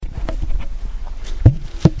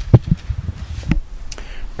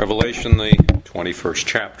Revelation, the 21st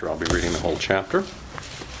chapter. I'll be reading the whole chapter.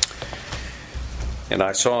 And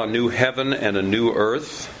I saw a new heaven and a new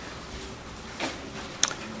earth.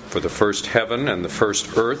 For the first heaven and the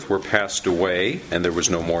first earth were passed away, and there was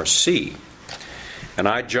no more sea. And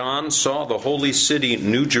I, John, saw the holy city,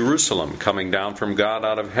 New Jerusalem, coming down from God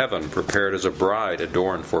out of heaven, prepared as a bride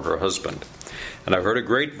adorned for her husband. And I heard a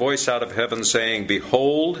great voice out of heaven saying,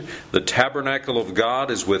 Behold, the tabernacle of God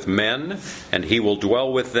is with men, and he will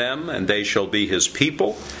dwell with them, and they shall be his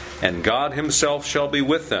people, and God himself shall be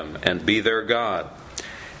with them, and be their God.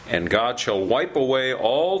 And God shall wipe away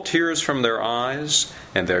all tears from their eyes,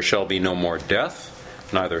 and there shall be no more death,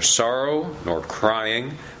 neither sorrow nor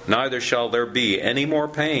crying, neither shall there be any more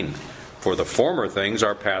pain, for the former things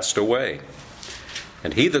are passed away.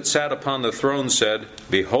 And he that sat upon the throne said,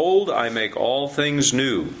 Behold, I make all things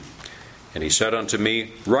new. And he said unto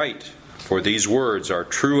me, Write, for these words are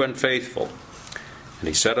true and faithful. And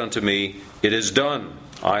he said unto me, It is done.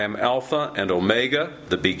 I am Alpha and Omega,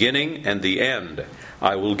 the beginning and the end.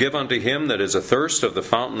 I will give unto him that is athirst of the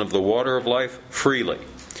fountain of the water of life freely.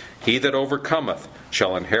 He that overcometh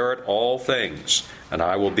shall inherit all things, and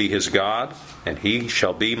I will be his God, and he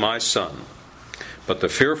shall be my son. But the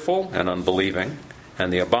fearful and unbelieving,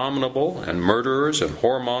 and the abominable, and murderers, and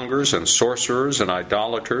whoremongers, and sorcerers, and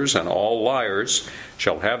idolaters, and all liars,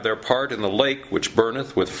 shall have their part in the lake which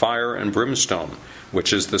burneth with fire and brimstone,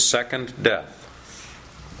 which is the second death.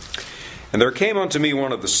 And there came unto me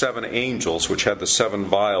one of the seven angels, which had the seven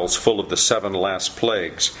vials full of the seven last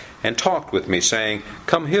plagues, and talked with me, saying,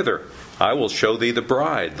 Come hither, I will show thee the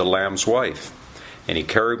bride, the Lamb's wife. And he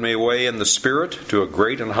carried me away in the Spirit to a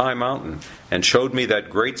great and high mountain, and showed me that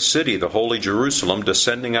great city, the holy Jerusalem,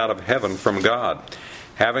 descending out of heaven from God,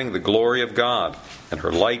 having the glory of God. And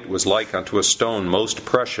her light was like unto a stone most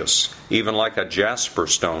precious, even like a jasper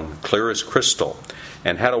stone, clear as crystal,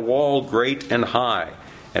 and had a wall great and high,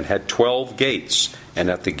 and had 12 gates,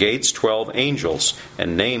 and at the gates 12 angels,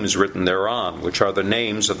 and names written thereon, which are the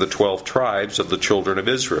names of the 12 tribes of the children of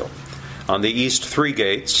Israel. On the east 3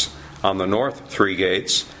 gates, on the north 3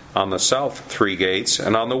 gates, on the south 3 gates,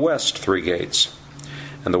 and on the west 3 gates.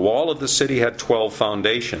 And the wall of the city had 12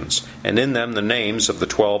 foundations, and in them the names of the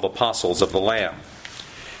 12 apostles of the Lamb.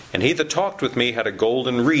 And he that talked with me had a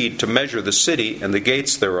golden reed to measure the city, and the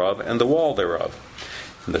gates thereof, and the wall thereof.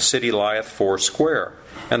 And the city lieth foursquare,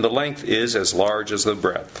 and the length is as large as the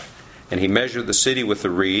breadth. And he measured the city with the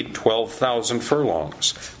reed 12,000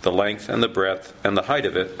 furlongs. The length and the breadth and the height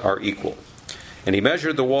of it are equal. And he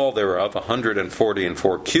measured the wall thereof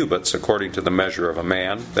 144 cubits, according to the measure of a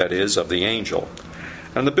man, that is, of the angel.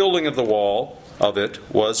 And the building of the wall of it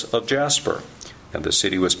was of jasper, and the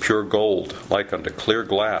city was pure gold, like unto clear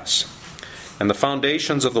glass. And the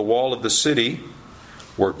foundations of the wall of the city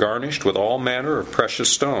were garnished with all manner of precious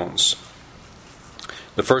stones.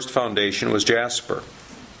 The first foundation was jasper,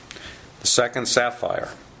 the second sapphire,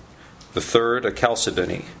 the third a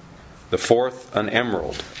chalcedony, the fourth an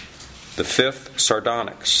emerald, the fifth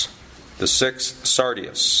sardonyx, the sixth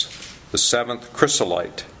sardius, the seventh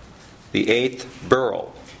chrysolite, the eighth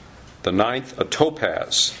beryl, the ninth a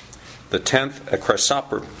topaz, the 10th a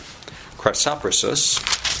chrysoprasus,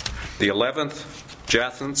 the 11th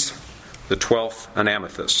jacinth, the 12th an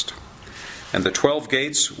amethyst. And the 12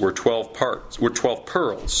 gates were 12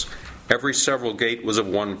 pearls. Every several gate was of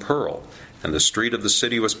 1 pearl, and the street of the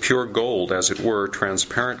city was pure gold, as it were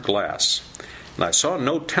transparent glass. And I saw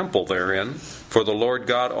no temple therein, for the Lord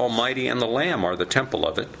God Almighty and the Lamb are the temple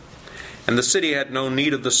of it. And the city had no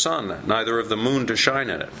need of the sun, neither of the moon to shine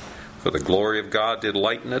in it, for the glory of God did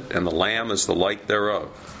lighten it, and the Lamb is the light thereof.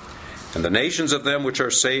 And the nations of them which are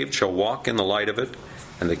saved shall walk in the light of it,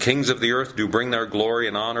 and the kings of the earth do bring their glory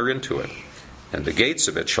and honor into it. And the gates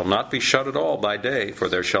of it shall not be shut at all by day, for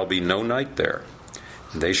there shall be no night there.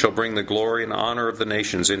 And they shall bring the glory and honor of the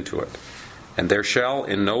nations into it. And there shall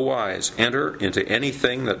in no wise enter into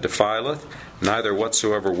anything that defileth, neither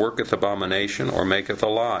whatsoever worketh abomination or maketh a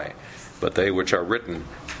lie, but they which are written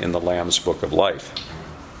in the Lamb's book of life.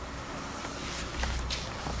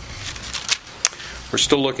 We're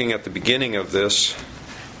still looking at the beginning of this,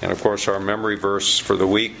 and of course our memory verse for the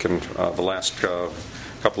week and the last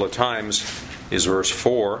couple of times is verse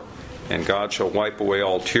 4, And God shall wipe away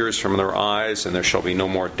all tears from their eyes, and there shall be no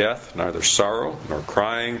more death, neither sorrow, nor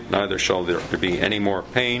crying, neither shall there be any more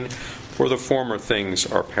pain, for the former things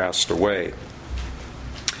are passed away.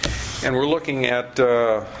 And we're looking at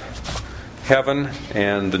heaven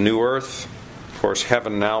and the new earth. Of course,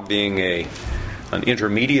 heaven now being an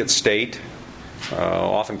intermediate state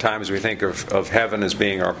Oftentimes we think of heaven as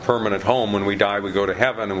being our permanent home. When we die, we go to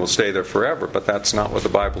heaven and we'll stay there forever. But that's not what the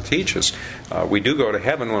Bible teaches. We do go to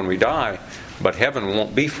heaven when we die, but heaven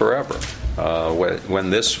won't be forever. When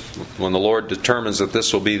the Lord determines that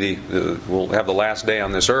this will be we'll have the last day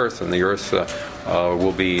on this earth, and the earth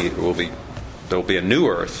there'll be a new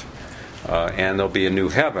earth, and there'll be a new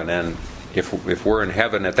heaven. And if we're in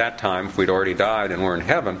heaven at that time, if we'd already died and we're in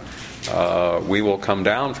heaven, we will come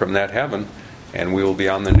down from that heaven, and we will be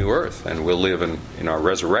on the new earth, and we'll live in our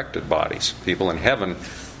resurrected bodies. People in heaven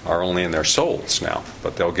are only in their souls now,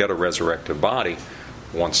 but they'll get a resurrected body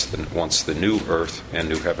once the new earth and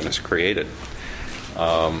new heaven is created.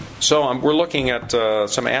 We're looking at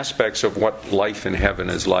some aspects of what life in heaven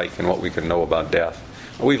is like and what we can know about death.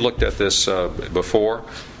 We've looked at this before,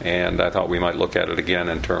 and I thought we might look at it again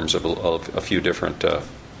in terms of a few different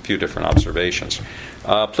observations.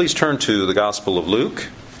 Please turn to the Gospel of Luke,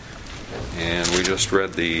 and we just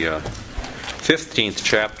read the 15th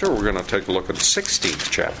chapter. We're going to take a look at the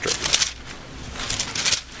 16th chapter.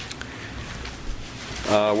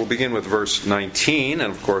 We'll begin with verse 19,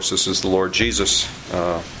 and of course this is the Lord Jesus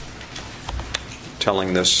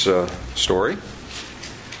telling this story.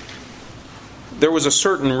 There was a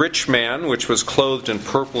certain rich man which was clothed in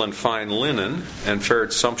purple and fine linen, and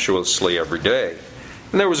fared sumptuously every day.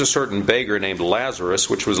 And there was a certain beggar named Lazarus,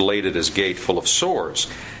 which was laid at his gate full of sores,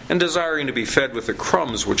 and desiring to be fed with the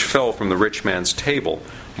crumbs which fell from the rich man's table.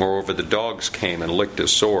 Moreover, the dogs came and licked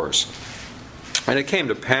his sores. And it came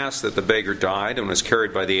to pass that the beggar died, and was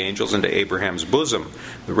carried by the angels into Abraham's bosom.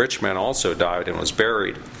 The rich man also died, and was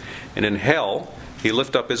buried. And in hell he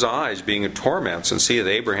lift up his eyes, being in torments, and seeth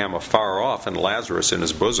Abraham afar off, and Lazarus in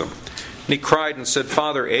his bosom. And he cried and said,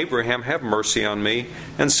 Father Abraham, have mercy on me,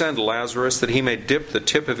 and send Lazarus, that he may dip the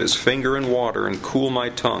tip of his finger in water, and cool my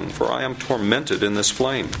tongue, for I am tormented in this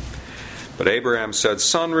flame. But Abraham said,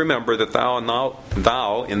 Son, remember that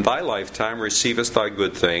thou in thy lifetime receivest thy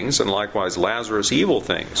good things, and likewise Lazarus evil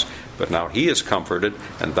things. But now he is comforted,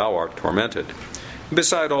 and thou art tormented.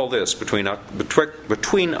 Beside all this, between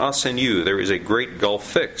us and you there is a great gulf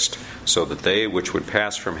fixed, so that they which would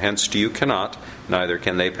pass from hence to you cannot, neither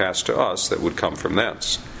can they pass to us that would come from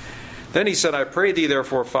thence. Then he said, I pray thee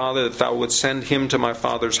therefore, Father, that thou wouldst send him to my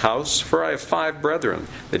father's house, for I have 5 brethren,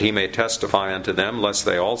 that he may testify unto them, lest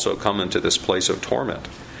they also come into this place of torment.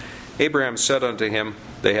 Abraham said unto him,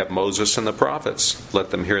 They have Moses and the prophets,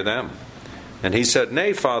 let them hear them. And he said,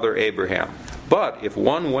 Nay, Father Abraham, but if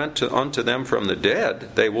one went unto them from the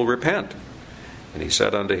dead, they will repent. And he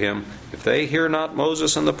said unto him, If they hear not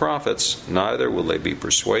Moses and the prophets, neither will they be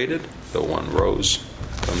persuaded, though one rose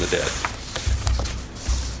from the dead.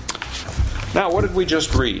 Now, what did we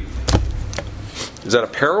just read? Is that a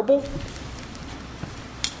parable?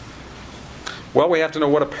 Well, we have to know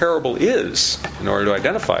what a parable is in order to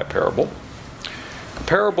identify a parable. A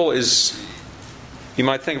parable is, you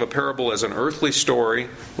might think of a parable as an earthly story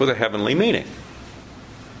with a heavenly meaning.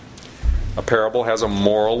 A parable has a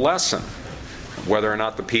moral lesson. Whether or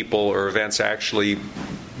not the people or events actually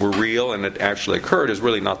were real and it actually occurred is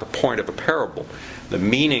really not the point of a parable. The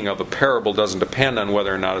meaning of a parable doesn't depend on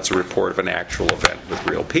whether or not it's a report of an actual event with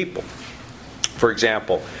real people. For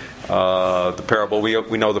example, the parable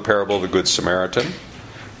we know the parable of the Good Samaritan,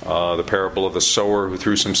 the parable of the sower who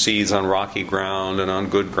threw some seeds on rocky ground and on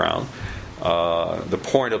good ground. The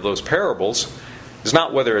point of those parables is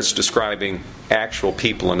not whether it's describing actual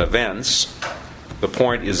people and events. The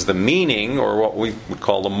point is the meaning, or what we would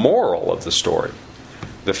call the moral of the story.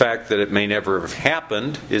 The fact that it may never have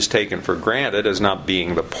happened is taken for granted as not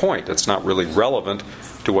being the point. It's not really relevant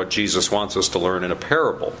to what Jesus wants us to learn in a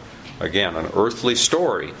parable. Again, an earthly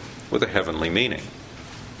story with a heavenly meaning.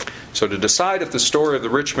 So to decide if the story of the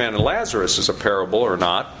rich man and Lazarus is a parable or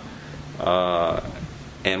not,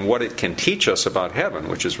 and what it can teach us about heaven,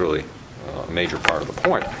 which is really a major part of the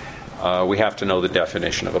point, we have to know the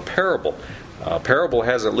definition of a parable. A parable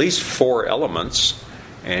has at least 4 elements,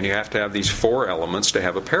 and you have to have these 4 elements to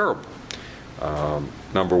have a parable.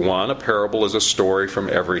 Number 1, a parable is a story from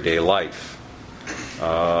everyday life.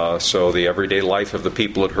 So the everyday life of the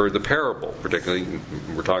people that heard the parable, particularly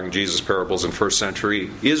we're talking Jesus' parables in first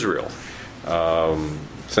century Israel,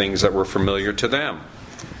 things that were familiar to them.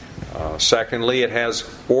 Secondly, it has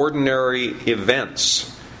ordinary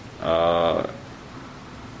events,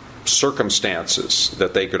 circumstances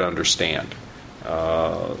that they could understand.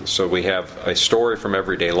 So we have a story from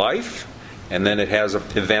everyday life, and then it has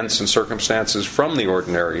events and circumstances from the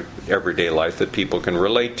ordinary everyday life that people can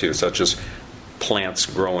relate to, such as plants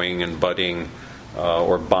growing and budding,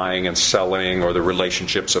 or buying and selling, or the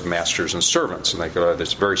relationships of masters and servants. And they go,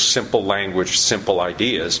 this very simple language, simple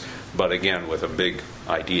ideas, but again, with a big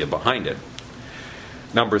idea behind it.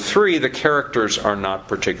 Number 3, the characters are not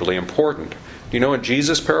particularly important. Do you know in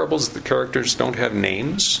Jesus' parables the characters don't have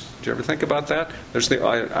names? Do you ever think about that?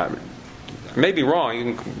 I may be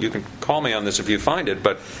wrong. You can call me on this if you find it,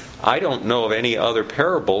 but I don't know of any other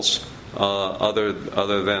parables other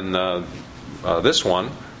than this one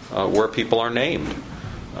where people are named.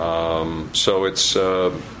 So it's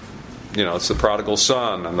it's the prodigal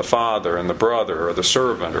son and the father and the brother or the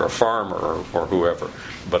servant or a farmer or whoever,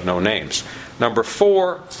 but no names. Number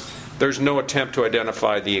 4, there's no attempt to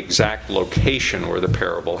identify the exact location where the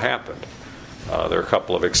parable happened. There are a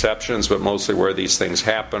couple of exceptions, but mostly where these things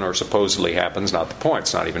happen or supposedly happen is not the point.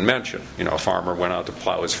 It's not even mentioned. A farmer went out to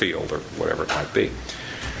plow his field or whatever it might be.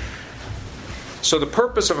 So the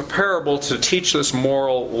purpose of a parable is to teach this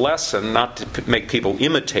moral lesson, not to make people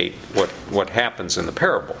imitate what happens in the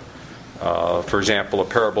parable. For example, a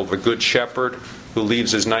parable of the good shepherd who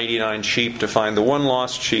leaves his 99 sheep to find the one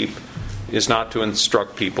lost sheep is not to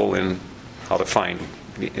instruct people in how to find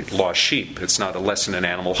lost sheep. It's not a lesson in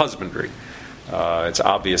animal husbandry. It's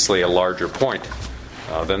obviously a larger point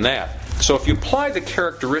than that. So if you apply the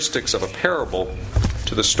characteristics of a parable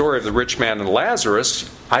to the story of the rich man and Lazarus,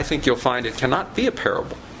 I think you'll find it cannot be a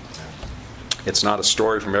parable. It's not a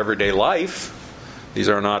story from everyday life. These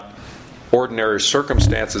are not ordinary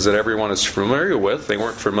circumstances that everyone is familiar with. They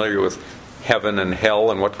weren't familiar with heaven and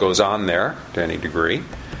hell and what goes on there to any degree.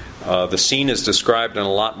 The scene is described in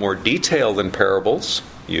a lot more detail than parables,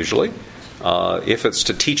 usually. If it's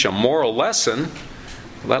to teach a moral lesson,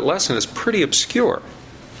 that lesson is pretty obscure.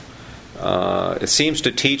 It seems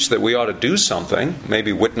to teach that we ought to do something,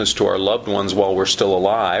 maybe witness to our loved ones while we're still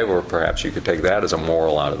alive, or perhaps you could take that as a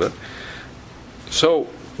moral out of it. So,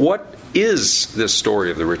 what is this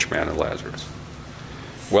story of the rich man and Lazarus?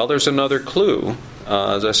 Well, there's another clue.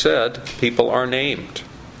 As I said, people are named.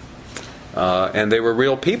 And they were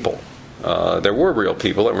real people. There were real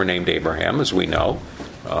people that were named Abraham, as we know.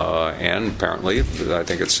 And apparently, I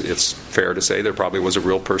think it's fair to say there probably was a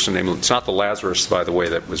real person named... It's not the Lazarus, by the way,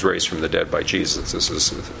 that was raised from the dead by Jesus.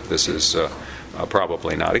 This is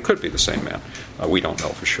probably not. It could be the same man. We don't know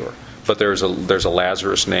for sure. But there's a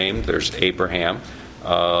Lazarus named. There's Abraham.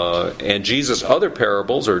 And Jesus' other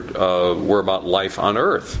parables were about life on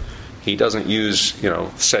earth. He doesn't use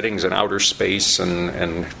settings in outer space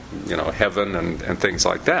and heaven and things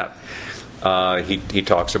like that. He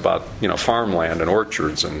talks about farmland and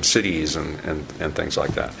orchards and cities and things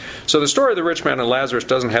like that. So the story of the rich man and Lazarus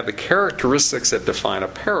doesn't have the characteristics that define a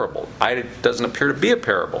parable. It doesn't appear to be a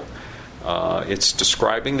parable. It's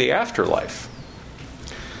describing the afterlife.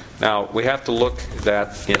 Now we have to look at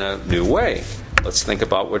that in a new way. Let's think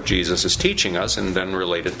about what Jesus is teaching us and then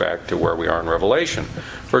relate it back to where we are in Revelation.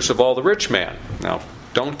 First of all, the rich man. Now,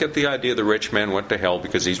 don't get the idea the rich man went to hell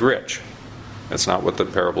because he's rich. That's not what the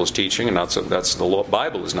parable is teaching, and that's the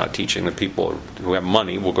Bible is not teaching that people who have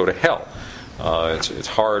money will go to hell. It's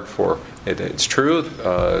hard for... It's true,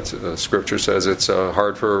 Scripture says it's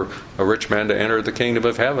hard for a rich man to enter the kingdom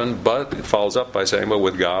of heaven, but it follows up by saying, well,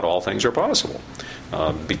 with God all things are possible.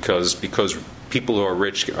 Because people who are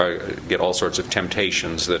rich get all sorts of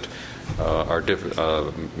temptations that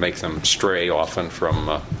make them stray often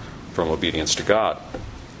from obedience to God.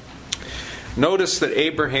 Notice that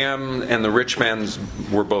Abraham and the rich man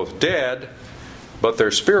were both dead, but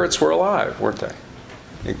their spirits were alive, weren't they?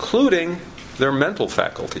 Including their mental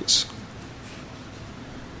faculties.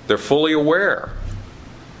 They're fully aware.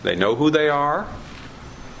 They know who they are.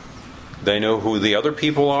 They know who the other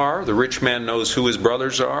people are. The rich man knows who his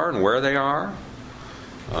brothers are and where they are.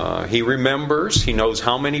 He remembers. He knows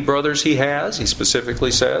how many brothers he has. He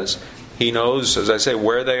specifically says. He knows, as I say,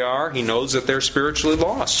 where they are. He knows that they're spiritually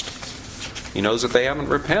lost. He knows that they haven't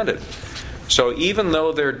repented. So even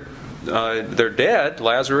though they're dead,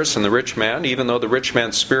 Lazarus and the rich man, even though the rich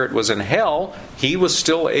man's spirit was in hell, he was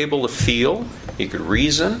still able to feel. He could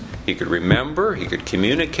reason. He could remember. He could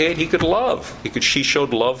communicate. He could love. He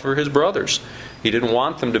showed love for his brothers. He didn't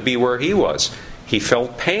want them to be where he was. He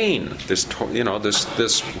felt pain. This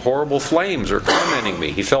horrible flames are tormenting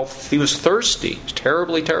me. He was thirsty,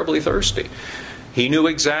 terribly, terribly thirsty. He knew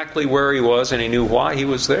exactly where he was, and he knew why he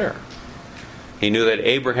was there. He knew that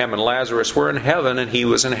Abraham and Lazarus were in heaven and he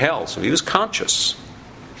was in hell, so he was conscious.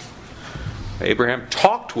 Abraham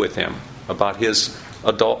talked with him about his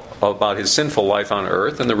sinful life on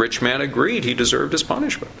earth, and the rich man agreed he deserved his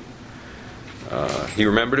punishment. He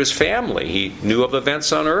remembered his family. He knew of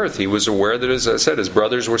events on earth. He was aware that, as I said, his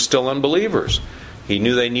brothers were still unbelievers. He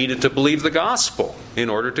knew they needed to believe the gospel in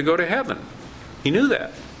order to go to heaven. He knew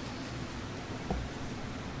that.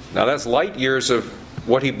 Now that's light years of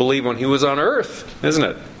what he believed when he was on earth, isn't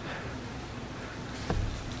it?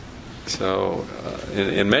 So,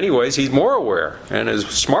 in many ways, he's more aware and is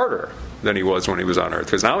smarter than he was when he was on earth.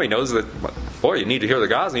 Because now he knows that, boy, you need to hear the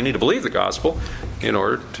gospel, you need to believe the gospel in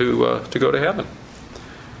order to go to heaven.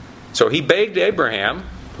 So he begged Abraham,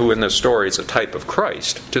 who in this story is a type of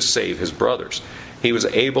Christ, to save his brothers. He was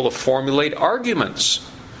able to formulate arguments.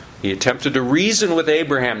 He attempted to reason with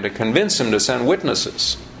Abraham to convince him to send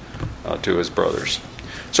witnesses to his brothers.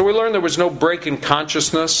 So we learned there was no break in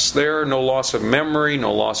consciousness there, no loss of memory,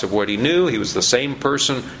 no loss of what he knew. He was the same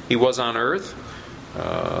person he was on earth,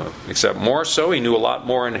 except more so, he knew a lot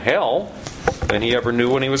more in hell than he ever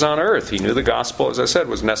knew when he was on earth. He knew the gospel, as I said,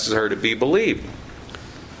 was necessary to be believed.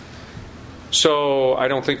 So I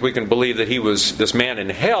don't think we can believe that this man in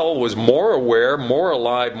hell was more aware, more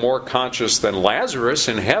alive, more conscious than Lazarus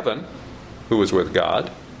in heaven, who was with God.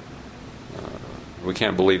 We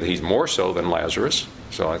can't believe that he's more so than Lazarus.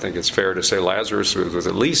 So I think it's fair to say Lazarus was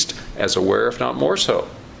at least as aware, if not more so.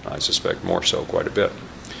 I suspect more so quite a bit.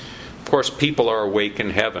 Of course, people are awake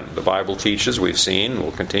in heaven. The Bible teaches, we've seen,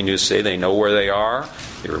 we'll continue to say they know where they are.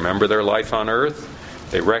 They remember their life on earth.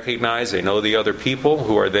 They recognize, they know the other people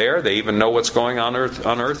who are there. They even know what's going on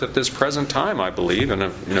earth at this present time, I believe. And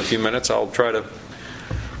in a few minutes I'll try to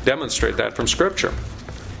demonstrate that from Scripture.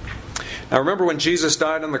 Now remember, when Jesus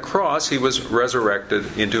died on the cross, he was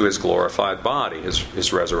resurrected into his glorified body,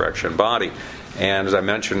 his resurrection body. And as I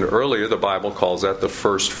mentioned earlier, the Bible calls that the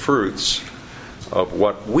first fruits of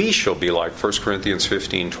what we shall be like. 1 Corinthians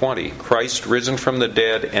 15:20. Christ risen from the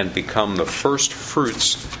dead and become the first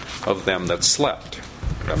fruits of them that slept.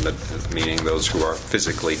 Meaning those who are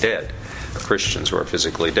physically dead. Christians who are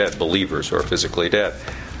physically dead. Believers who are physically dead.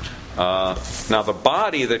 Now the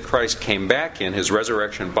body that Christ came back in, his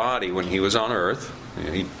resurrection body when he was on earth,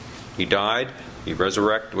 he died, he was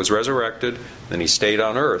resurrected, then he stayed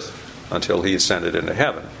on earth until he ascended into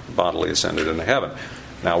heaven, bodily ascended into heaven.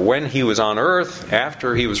 Now when he was on earth,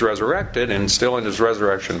 after he was resurrected and still in his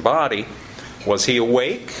resurrection body, was he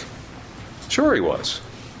awake? Sure he was.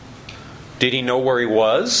 Did he know where he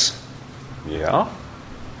was? Yeah.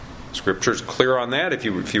 Scripture's clear on that. If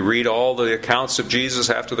you read all the accounts of Jesus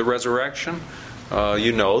after the resurrection,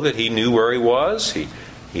 you know that he knew where he was.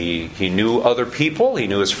 He knew other people. He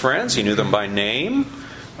knew his friends. He knew them by name.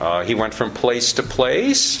 He went from place to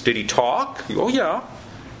place. Did he talk? Oh, yeah.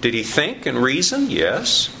 Did he think and reason?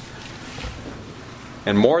 Yes.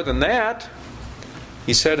 And more than that,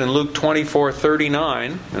 he said in Luke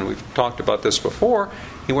 24:39, and we've talked about this before,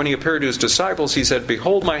 when he appeared to his disciples, he said,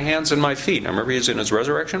 "Behold my hands and my feet." Now remember, he's in his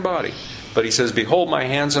resurrection body. But he says, "Behold my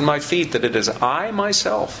hands and my feet, that it is I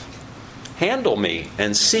myself. Handle me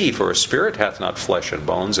and see, for a spirit hath not flesh and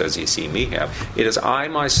bones, as ye see me have. It is I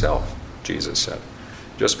myself," Jesus said.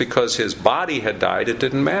 Just because his body had died, it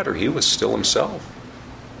didn't matter. He was still himself.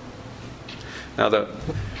 Now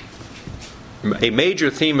a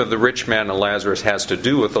major theme of the rich man and Lazarus has to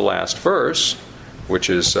do with the last verse, which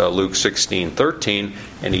is Luke 16:13,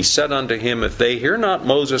 "And he said unto him, If they hear not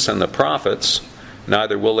Moses and the prophets,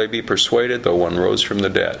 neither will they be persuaded, though one rose from the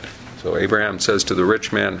dead." So Abraham says to the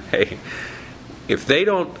rich man, hey, if they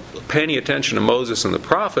don't pay any attention to Moses and the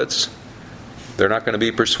prophets, they're not going to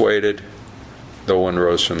be persuaded, though one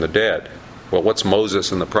rose from the dead. Well, what's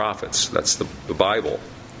Moses and the prophets? That's the Bible.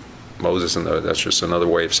 Moses and that's just another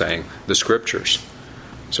way of saying the Scriptures.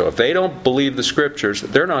 So if they don't believe the Scriptures,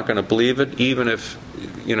 they're not going to believe it, even if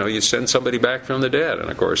you send somebody back from the dead. And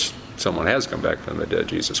of course, someone has come back from the dead,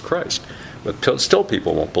 Jesus Christ. But still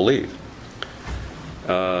people won't believe.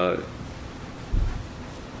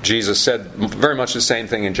 Jesus said very much the same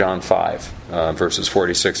thing in John 5, verses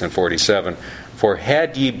 46 and 47. "For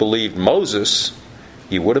had ye believed Moses,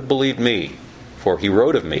 ye would have believed me, for he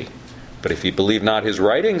wrote of me. But if ye believe not his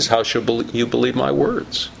writings, how shall you believe my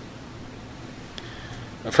words?"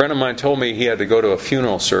 A friend of mine told me he had to go to a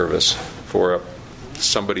funeral service for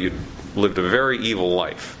somebody who lived a very evil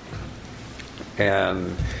life.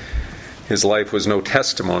 And his life was no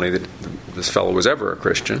testimony that this fellow was ever a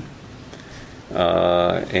Christian.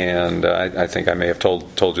 And I think I may have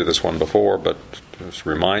told you this one before, but just to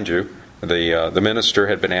remind you, the minister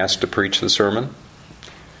had been asked to preach the sermon.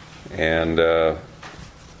 And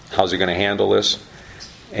how's he going to handle this?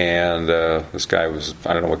 And this guy was,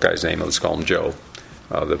 I don't know what guy's name, let's call him Joe.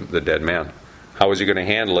 The dead man. How was he going to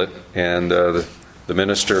handle it? And the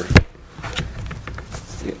minister,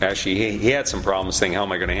 actually, he had some problems thinking, how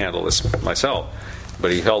am I going to handle this myself?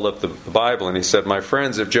 But he held up the Bible and he said, "My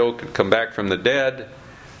friends, if Joe could come back from the dead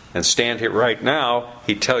and stand here right now,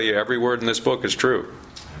 he'd tell you every word in this book is true."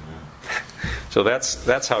 So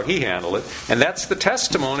that's how he handled it. And that's the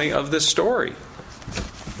testimony of this story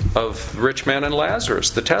of the rich man and Lazarus.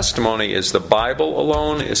 The testimony is the Bible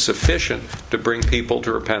alone is sufficient to bring people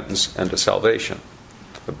to repentance and to salvation.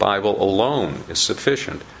 The Bible alone is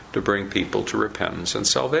sufficient to bring people to repentance and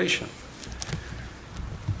salvation.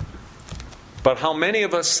 But how many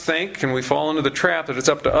of us think, and we fall into the trap, that it's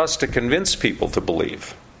up to us to convince people to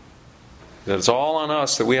believe? That it's all on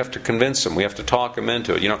us, that we have to convince them, we have to talk them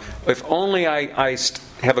into it. If only I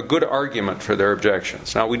have a good argument for their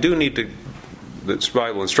objections. Now, we do need to, the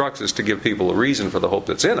Bible instructs us to give people a reason for the hope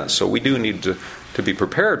that's in us, so we do need to be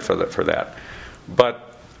prepared for that. But,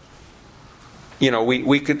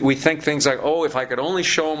 we think things like, if I could only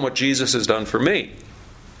show them what Jesus has done for me.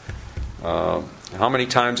 How many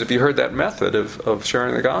times have you heard that method of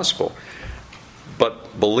sharing the gospel?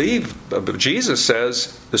 But Jesus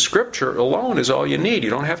says the Scripture alone is all you need. You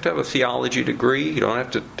don't have to have a theology degree. You don't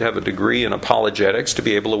have to have a degree in apologetics to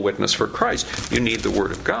be able to witness for Christ. You need the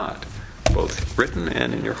Word of God, both written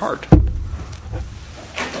and in your heart.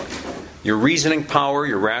 Your reasoning power,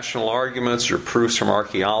 your rational arguments, your proofs from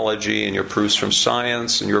archaeology, and your proofs from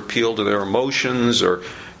science, and your appeal to their emotions, or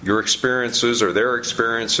your experiences, or their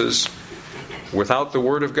experiences, without the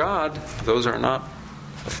Word of God, those are not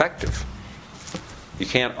effective. You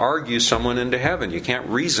can't argue someone into heaven. You can't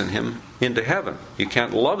reason him into heaven. You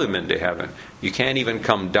can't love him into heaven. You can't even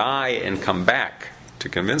come die and come back to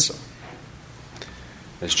convince him.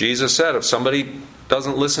 As Jesus said, if somebody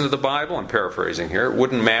doesn't listen to the Bible, I'm paraphrasing here, it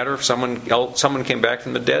wouldn't matter if someone came back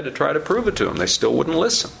from the dead to try to prove it to them. They still wouldn't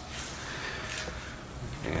listen.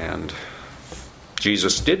 And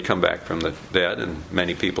Jesus did come back from the dead, and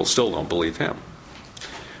many people still don't believe him.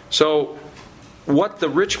 So, what the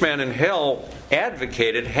rich man in hell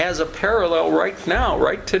advocated has a parallel right now,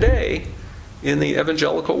 right today, in the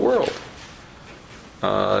evangelical world.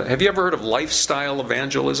 Have you ever heard of lifestyle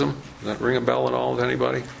evangelism? Does that ring a bell at all with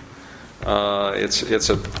anybody? It's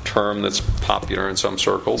a term that's popular in some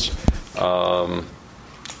circles.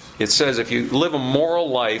 It says if you live a moral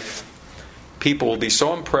life, people will be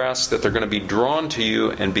so impressed that they're going to be drawn to you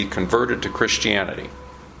and be converted to Christianity,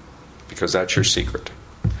 because that's your secret.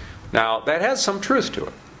 Now, that has some truth to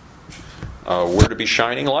it. We're to be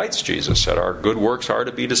shining lights, Jesus said. Our good works are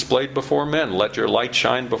to be displayed before men. Let your light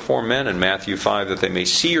shine before men, in Matthew 5, that they may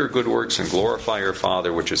see your good works and glorify your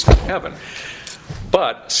Father which is in heaven.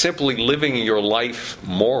 But simply living your life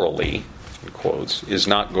morally, in quotes, is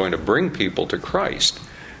not going to bring people to Christ.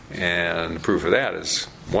 And one proof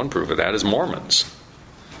of that is Mormons.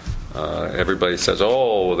 Everybody says,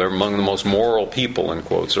 they're among the most moral people, in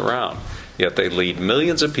quotes, around. Yet they lead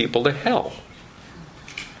millions of people to hell.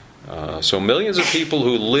 So millions of people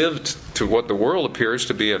who lived to what the world appears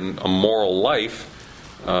to be a moral life,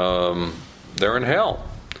 they're in hell.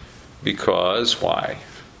 Because, why?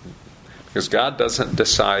 Because God doesn't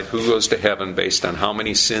decide who goes to heaven based on how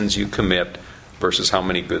many sins you commit versus how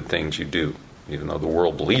many good things you do. Even though the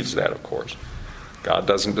world believes that, of course. God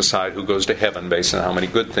doesn't decide who goes to heaven based on how many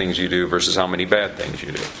good things you do versus how many bad things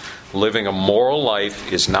you do. Living a moral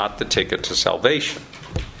life is not the ticket to salvation.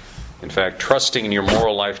 In fact, trusting in your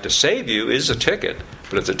moral life to save you is a ticket,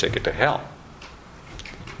 but it's a ticket to hell.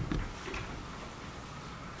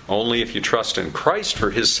 Only if you trust in Christ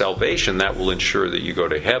for His salvation, that will ensure that you go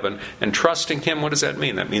to heaven. And trusting Him, what does that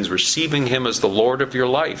mean? That means receiving Him as the Lord of your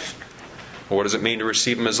life. Well, what does it mean to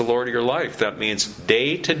receive Him as the Lord of your life? That means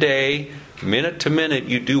day to day, minute to minute,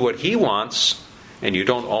 you do what He wants, and you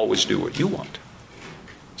don't always do what you want.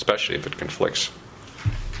 Especially if it conflicts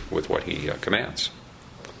with what He commands.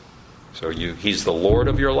 So He's the Lord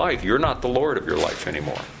of your life. You're not the Lord of your life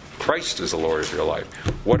anymore. Christ is the Lord of your life.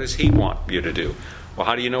 What does He want you to do? Well,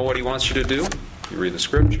 how do you know what He wants you to do? You read the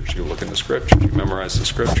Scriptures. You look in the Scriptures. You memorize the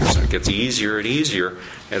Scriptures. And it gets easier and easier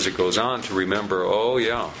as it goes on to remember,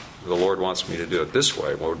 the Lord wants me to do it this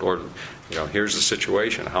way. Lord, here's the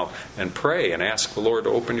situation. And pray and ask the Lord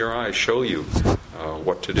to open your eyes, show you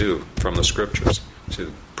what to do from the Scriptures. See,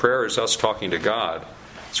 prayer is us talking to God.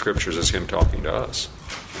 Scriptures is Him talking to us.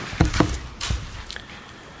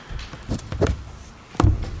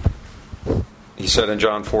 He said in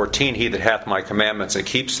John 14, He that hath my commandments and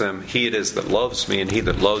keeps them, he it is that loves me, and he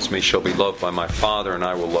that loves me shall be loved by my Father, and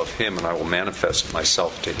I will love him, and I will manifest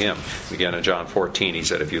myself to him. Again, in John 14, He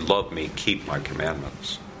said, if you love me, keep my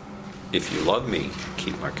commandments. If you love me,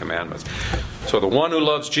 keep my commandments. So the one who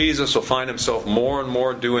loves Jesus will find himself more and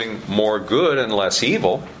more doing more good and less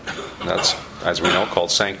evil. That's, as we know, called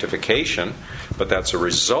sanctification. But that's a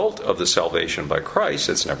result of the salvation by Christ.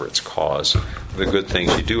 It's never its cause. The good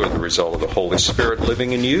things you do are the result of the Holy Spirit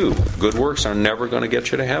living in you. Good works are never going to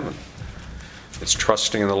get you to heaven. It's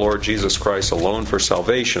trusting in the Lord Jesus Christ alone for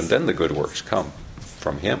salvation. Then the good works come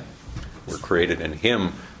from Him. We're created in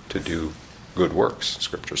Him to do good works,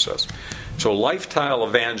 Scripture says. So lifestyle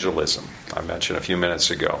evangelism, I mentioned a few minutes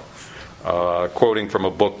ago, quoting from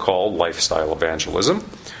a book called Lifestyle Evangelism.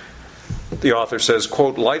 The author says,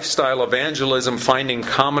 quote, "Lifestyle evangelism, finding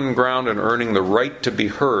common ground and earning the right to be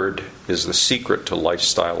heard, is the secret to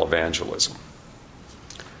lifestyle evangelism."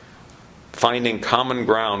 Finding common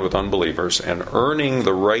ground with unbelievers and earning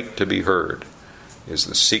the right to be heard is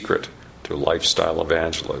the secret to lifestyle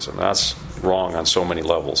evangelism. That's wrong on so many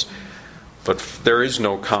levels. But there is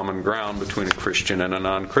no common ground between a Christian and a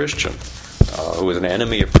non-Christian who is an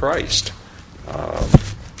enemy of Christ.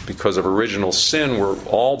 Because of original sin, we're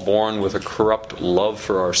all born with a corrupt love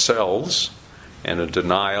for ourselves and a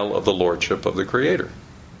denial of the lordship of the Creator.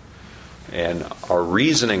 And our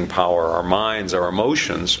reasoning power, our minds, our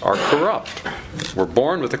emotions are corrupt. We're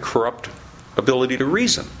born with a corrupt ability to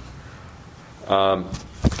reason.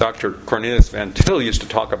 Dr. Cornelius Van Til used to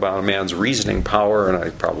talk about a man's reasoning power, and I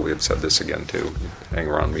probably have said this again too. Hang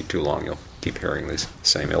around me too long, you'll keep hearing these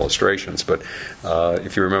same illustrations. But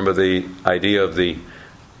if you remember the idea of the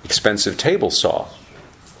expensive table saw,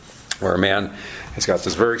 where a man has got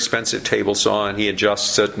this very expensive table saw and he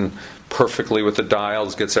adjusts it and perfectly with the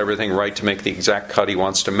dials, gets everything right to make the exact cut he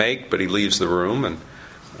wants to make, but he leaves the room and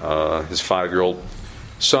his 5-year-old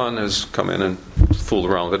son has come in and fooled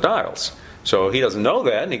around with the dials. So he doesn't know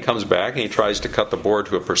that, and he comes back and he tries to cut the board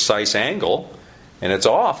to a precise angle, and it's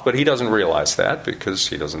off, but he doesn't realize that because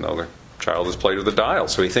he doesn't know the child has played with the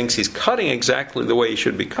dials. So he thinks he's cutting exactly the way he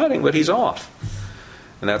should be cutting, but he's off.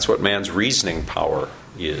 And that's what man's reasoning power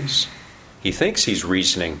is. He thinks he's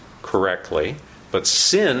reasoning correctly, but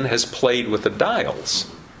sin has played with the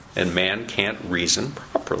dials, and man can't reason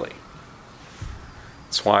properly.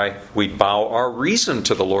 That's why we bow our reason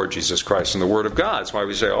to the Lord Jesus Christ and the Word of God. That's why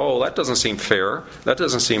we say, oh, that doesn't seem fair, that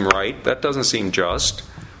doesn't seem right, that doesn't seem just.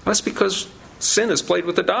 That's because sin has played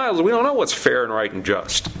with the dials. We don't know what's fair and right and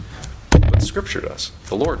just. But Scripture does.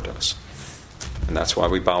 The Lord does. And that's why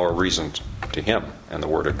we bow our reason to Him and the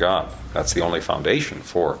Word of God. That's the only foundation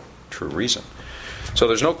for true reason. So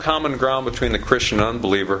there's no common ground between the Christian and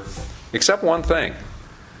unbeliever, except one thing.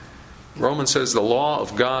 Romans says the law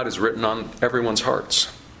of God is written on everyone's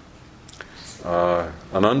hearts. An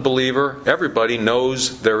unbeliever, everybody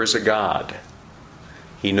knows there is a God.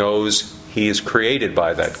 He knows he is created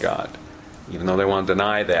by that God, even though they want to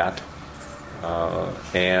deny that.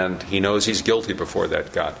 And he knows he's guilty before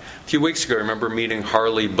that God. A few weeks ago, I remember meeting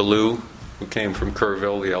Harley Ballou, who came from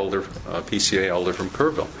Kerrville, the elder, PCA elder from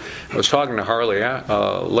Kerrville. I was talking to Harley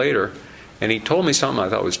later, and he told me something I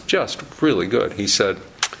thought was just really good. He said,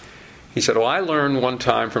 well, I learned one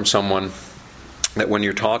time from someone that when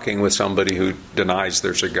you're talking with somebody who denies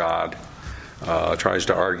there's a God, tries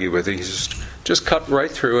to argue with it, he just cut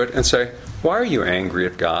right through it and say, why are you angry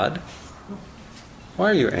at God? Why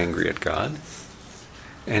are you angry at God?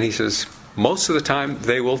 And he says, most of the time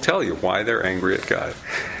they will tell you why they're angry at God.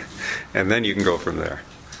 And then you can go from there.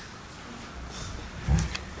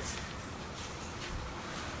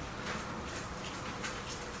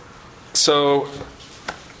 So,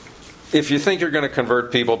 if you think you're going to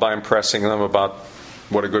convert people by impressing them about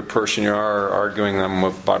what a good person you are, or arguing them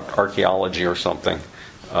about archaeology or something,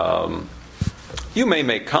 you may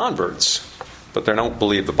make converts, but they don't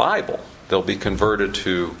believe the Bible. They'll be converted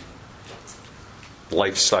to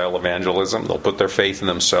lifestyle evangelism. They'll put their faith in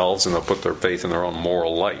themselves, and they'll put their faith in their own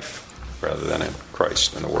moral life rather than in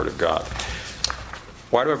Christ and the Word of God.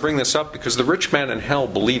 Why do I bring this up? Because the rich man in hell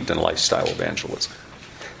believed in lifestyle evangelism.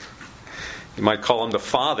 You might call him the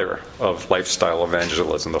father of lifestyle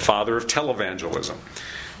evangelism, the father of televangelism.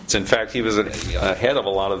 In fact, he was ahead of a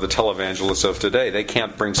lot of the televangelists of today. They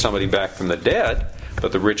can't bring somebody back from the dead,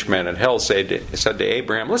 but the rich man in hell said to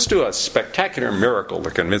Abraham, let's do a spectacular miracle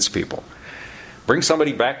to convince people. Bring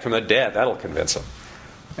somebody back from the dead, that'll convince them.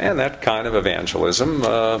 And that kind of evangelism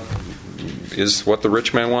is what the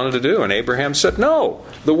rich man wanted to do. And Abraham said, no,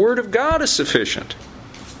 the Word of God is sufficient.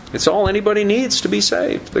 It's all anybody needs to be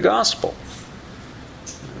saved, the gospel.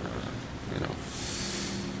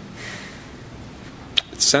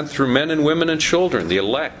 It's sent through men and women and children, the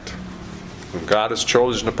elect, whom God has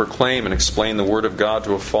chosen to proclaim and explain the Word of God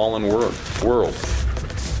to a fallen world.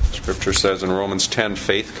 Scripture says in Romans 10,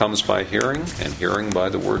 faith comes by hearing, and hearing by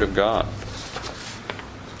the Word of God.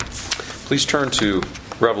 Please turn to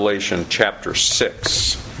Revelation chapter 6.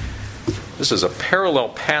 This is a parallel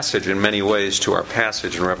passage in many ways to our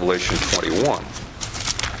passage in Revelation 21.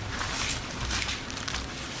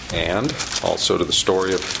 And also to the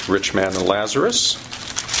story of rich man and Lazarus.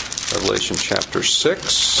 Revelation chapter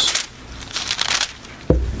 6.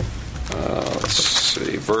 let's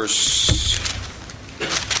see, verse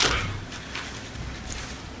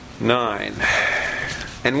 9.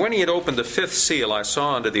 And when he had opened the fifth seal, I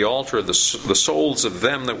saw unto the altar the souls of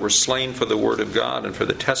them that were slain for the word of God and for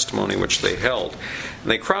the testimony which they held.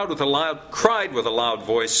 And they cried with a loud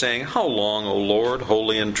voice, saying, How long, O Lord,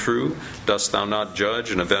 holy and true, dost thou not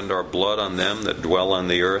judge and avenge our blood on them that dwell on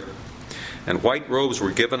the earth? And white robes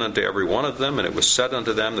were given unto every one of them, and it was said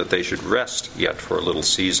unto them that they should rest yet for a little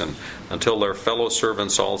season, until their fellow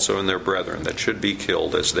servants also and their brethren that should be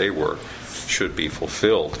killed as they were should be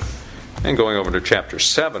fulfilled. And going over to chapter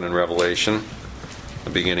 7 in Revelation,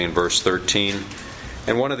 beginning in verse 13.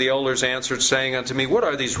 And one of the elders answered, saying unto me, What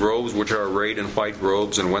are these robes which are arrayed in white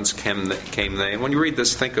robes, and whence came they? And when you read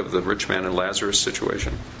this, think of the rich man and Lazarus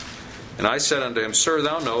situation. And I said unto him, Sir,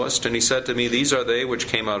 thou knowest. And he said to me, These are they which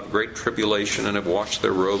came out of great tribulation, and have washed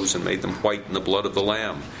their robes, and made them white in the blood of the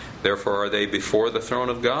Lamb. Therefore are they before the throne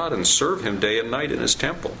of God, and serve him day and night in his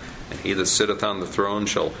temple. And he that sitteth on the throne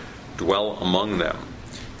shall dwell among them.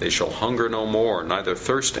 They shall hunger no more, neither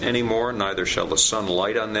thirst any more, neither shall the sun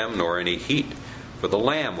light on them, nor any heat. For the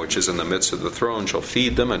Lamb which is in the midst of the throne shall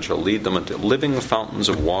feed them, and shall lead them unto living fountains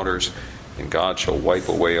of waters, and God shall wipe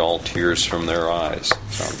away all tears from their eyes.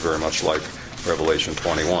 Sounds very much like Revelation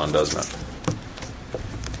 21, doesn't it?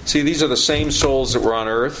 See, these are the same souls that were on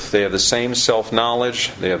earth. They have the same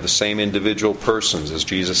self-knowledge. They have the same individual persons. As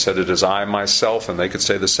Jesus said, it is I, myself, and they could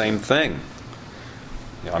say the same thing.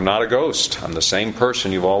 I'm not a ghost. I'm the same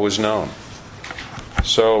person you've always known.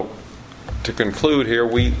 So, to conclude here,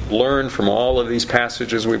 we learn from all of these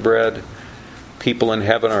passages we've read, people in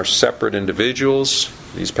heaven are separate individuals.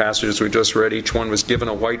 These passages we just read, each one was given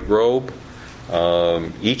a white robe.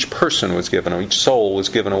 Each soul was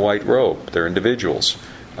given a white robe. They're individuals.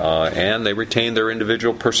 And they retain their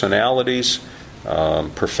individual personalities,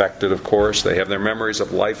 perfected, of course. They have their memories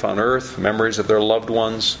of life on earth, memories of their loved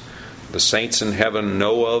ones. The saints in heaven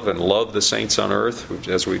know of and love the saints on earth,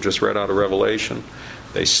 as we just read out of Revelation.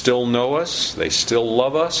 They still know us. They still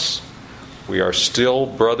love us. We are still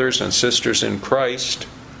brothers and sisters in Christ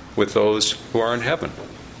with those who are in heaven.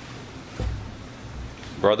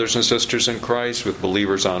 Brothers and sisters in Christ with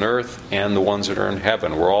believers on earth and the ones that are in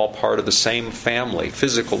heaven. We're all part of the same family.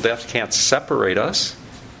 Physical death can't separate us.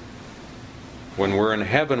 When we're in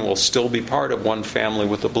heaven, we'll still be part of one family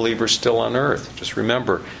with the believers still on earth. Just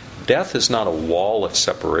remember, death is not a wall of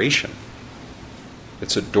separation.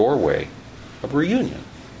 It's a doorway of reunion.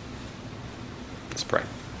 Let's pray.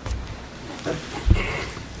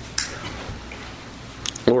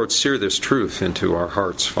 Lord, sear this truth into our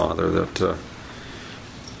hearts, Father,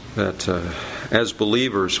 that as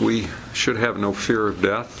believers we should have no fear of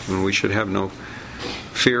death, and we should have no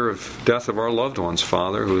fear of death of our loved ones,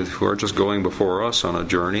 Father, who are just going before us on a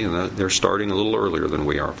journey, and that they're starting a little earlier than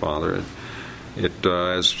we are, Father.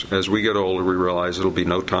 As we get older, we realize it'll be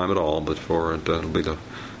no time at all, but it'll be the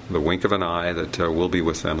wink of an eye that we'll be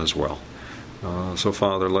with them as well. So,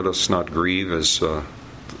 Father, let us not grieve as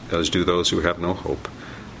do those who have no hope,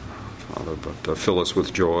 Father, but fill us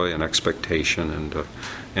with joy and expectation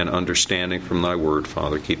and understanding from Thy Word,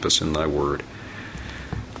 Father. Keep us in Thy Word.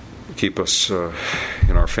 Keep us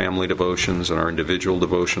in our family devotions and our individual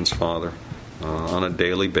devotions, Father, on a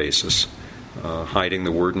daily basis, hiding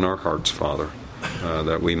the Word in our hearts, Father,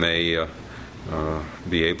 that we may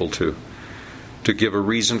be able to give a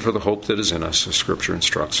reason for the hope that is in us, as Scripture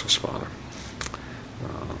instructs us, Father.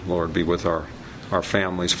 Lord, be with our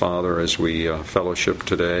families, Father, as we fellowship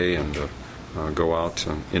today and go out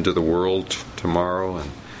into the world tomorrow, and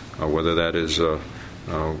whether that is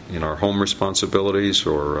in our home responsibilities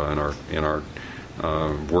or in our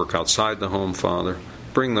work outside the home, Father.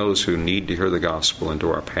 Bring those who need to hear the gospel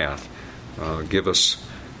into our path. Give us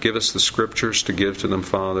the Scriptures to give to them,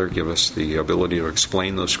 Father. Give us the ability to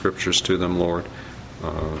explain those Scriptures to them, Lord,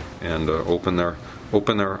 and open their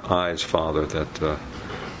eyes, Father, that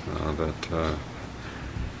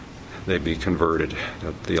they be converted.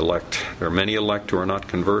 That the elect, there are many elect who are not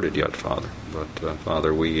converted yet, Father. But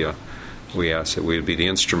Father, we ask that we would be the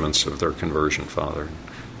instruments of their conversion, Father.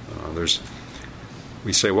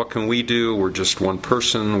 We say, what can we do? We're just one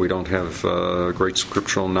person. We don't have great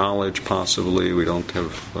scriptural knowledge, possibly. We don't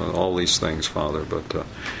have all these things, Father. But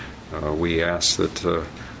we ask that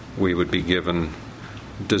we would be given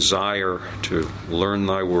desire to learn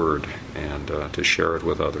Thy Word and to share it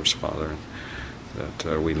with others, Father.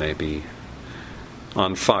 That we may be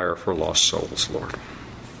on fire for lost souls, Lord.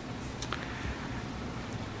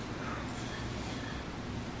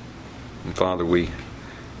 And Father, we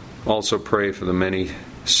also pray for the many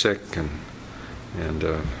sick and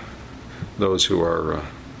those who are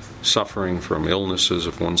suffering from illnesses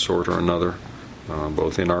of one sort or another.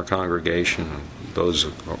 both in our congregation and those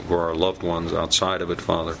who are our loved ones outside of it,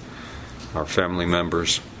 Father, our family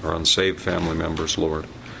members, our unsaved family members, Lord.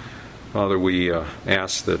 Father, we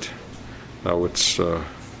ask that Thou wouldst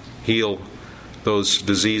heal those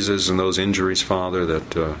diseases and those injuries, Father,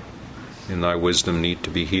 that in Thy wisdom need to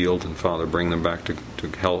be healed, and Father, bring them back to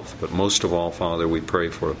health. But most of all, Father, we pray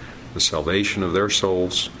for the salvation of their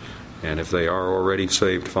souls, and if they are already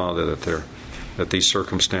saved, Father, that these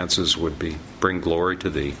circumstances would bring glory to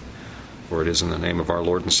Thee. For it is in the name of our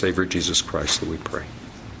Lord and Savior Jesus Christ that we pray.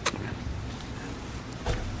 Amen.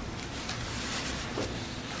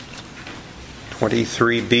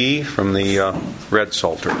 23b from the Red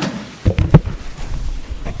Psalter.